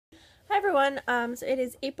Hi everyone. So it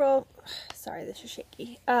is April. Sorry, this is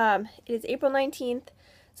shaky. It is April 19th.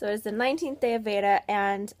 So it is the 19th day of VEDA,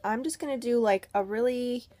 and I'm just gonna do like a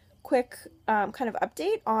really quick kind of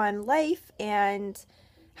update on life and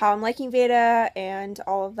how I'm liking VEDA and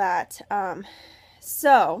all of that.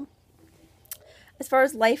 So as far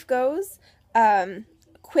as life goes,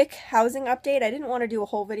 quick housing update. I didn't want to do a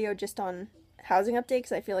whole video just on housing update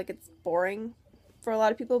because I feel like it's boring for a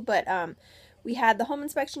lot of people, but we had the home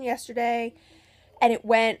inspection yesterday and it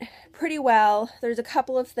went pretty well. There's a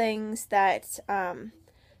couple of things that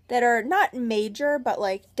that are not major, but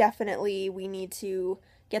like definitely we need to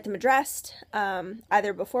get them addressed,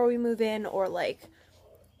 either before we move in or like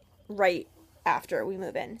right after we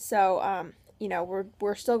move in. So you know,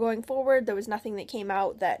 we're still going forward. There was nothing that came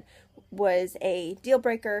out that was a deal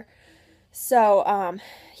breaker. So,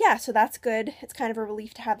 yeah, so that's good. It's kind of a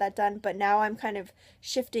relief to have that done, but now I'm kind of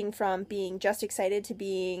shifting from being just excited to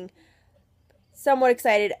being somewhat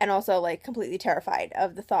excited and also like completely terrified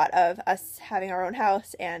of the thought of us having our own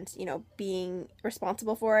house and, you know, being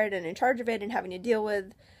responsible for it and in charge of it and having to deal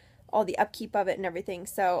with all the upkeep of it and everything.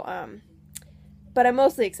 So, but I'm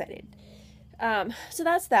mostly excited. So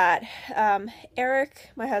that's that.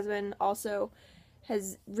 Eric, my husband, also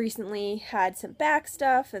has recently had some back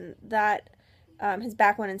stuff, and that his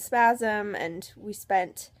back went in spasm, and we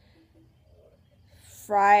spent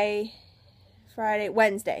Wednesday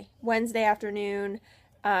afternoon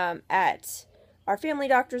at our family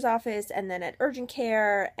doctor's office and then at urgent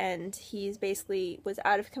care, and he's basically was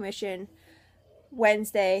out of commission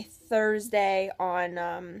Wednesday, Thursday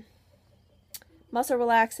on muscle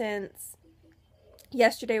relaxants.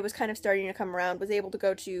 Yesterday was kind of starting to come around, was able to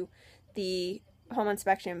go to the home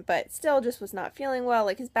inspection, but still just was not feeling well.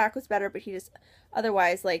 Like his back was better, but he just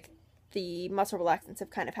otherwise like the muscle relaxants have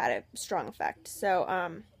kind of had a strong effect. So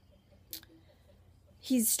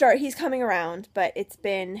he's coming around, but it's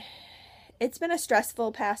been a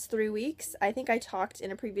stressful past 3 weeks. I think I talked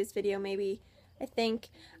in a previous video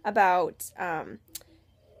about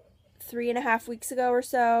 3.5 weeks ago or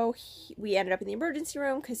so, we ended up in the emergency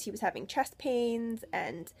room because he was having chest pains,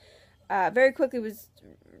 and very quickly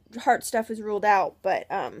heart stuff was ruled out, but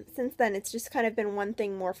since then it's just kind of been one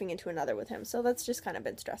thing morphing into another with him, so that's just kind of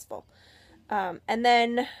been stressful. And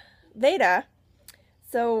then VEDA,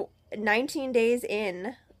 so 19 days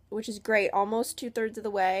in, which is great, almost 2/3 of the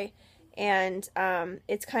way, and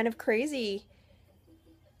it's kind of crazy.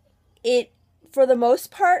 It, for the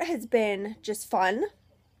most part, has been just fun.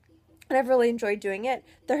 And I've really enjoyed doing it.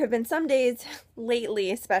 There have been some days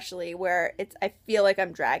lately, especially, where I feel like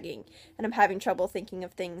I'm dragging and I'm having trouble thinking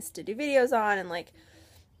of things to do videos on, and like,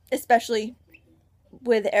 especially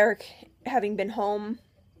with Eric having been home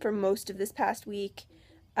for most of this past week.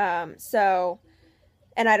 So,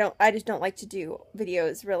 and I just don't like to do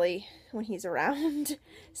videos really when he's around.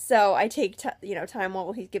 So I take time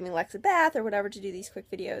while he's giving Lex a bath or whatever to do these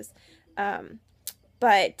quick videos.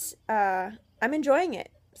 But I'm enjoying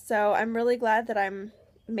it. So I'm really glad that I'm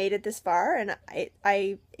made it this far, and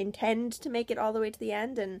I intend to make it all the way to the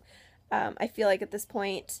end, and I feel like at this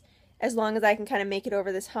point, as long as I can kind of make it over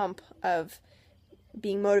this hump of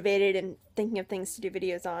being motivated and thinking of things to do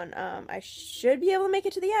videos on, I should be able to make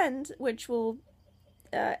it to the end, which will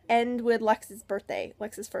end with Lex's first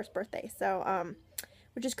birthday, so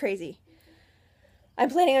which is crazy. I'm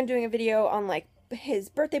planning on doing a video on like his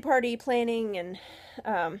birthday party planning and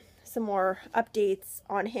some more updates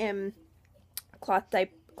on him, cloth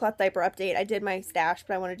diaper update. I did my stash,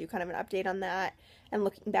 but I want to do kind of an update on that and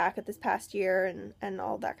looking back at this past year and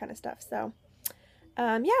all that kind of stuff. So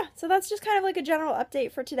yeah, so that's just kind of like a general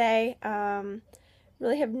update for today.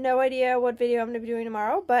 Really have no idea what video I'm going to be doing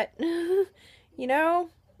tomorrow, but you know,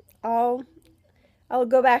 I'll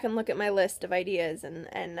go back and look at my list of ideas and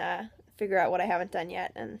figure out what I haven't done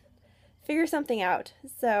yet and figure something out.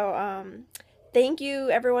 So thank you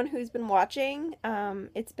everyone who's been watching.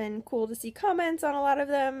 It's been cool to see comments on a lot of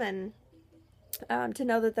them, and to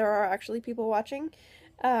know that there are actually people watching.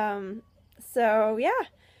 So yeah,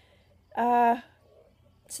 so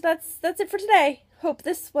that's it for today. Hope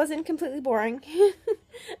this wasn't completely boring.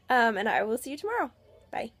 And I will see you tomorrow.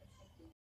 Bye.